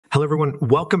Hello everyone,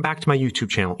 welcome back to my YouTube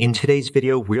channel. In today's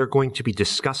video, we are going to be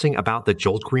discussing about the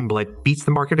Joel Greenblatt beats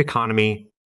the market economy.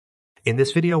 In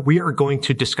this video, we are going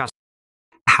to discuss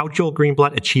how Joel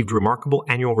Greenblatt achieved remarkable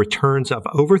annual returns of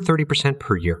over 30%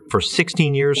 per year for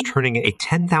 16 years, turning a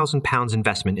 £10,000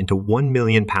 investment into £1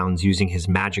 million using his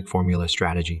magic formula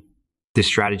strategy. This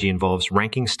strategy involves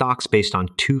ranking stocks based on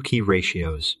two key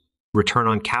ratios: return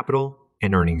on capital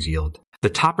and earnings yield. The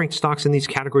top-ranked stocks in these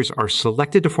categories are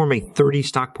selected to form a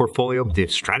 30-stock portfolio. The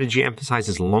strategy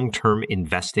emphasizes long-term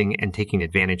investing and taking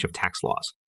advantage of tax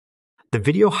laws. The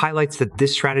video highlights that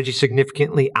this strategy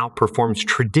significantly outperforms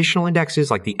traditional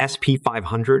indexes like the SP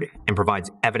 500 and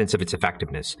provides evidence of its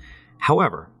effectiveness.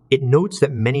 However, it notes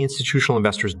that many institutional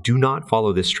investors do not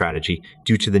follow this strategy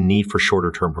due to the need for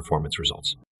shorter-term performance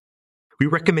results. We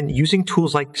recommend using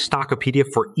tools like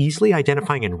Stockopedia for easily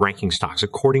identifying and ranking stocks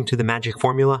according to the magic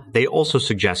formula. They also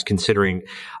suggest considering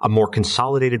a more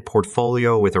consolidated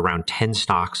portfolio with around 10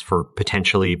 stocks for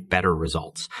potentially better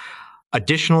results.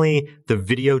 Additionally, the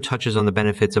video touches on the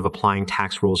benefits of applying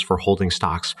tax rules for holding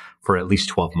stocks for at least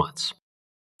 12 months.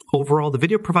 Overall, the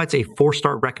video provides a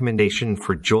 4-star recommendation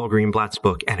for Joel Greenblatt's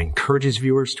book and encourages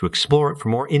viewers to explore it for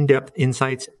more in-depth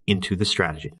insights into the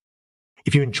strategy.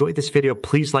 If you enjoyed this video,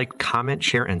 please like, comment,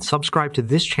 share, and subscribe to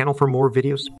this channel for more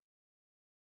videos.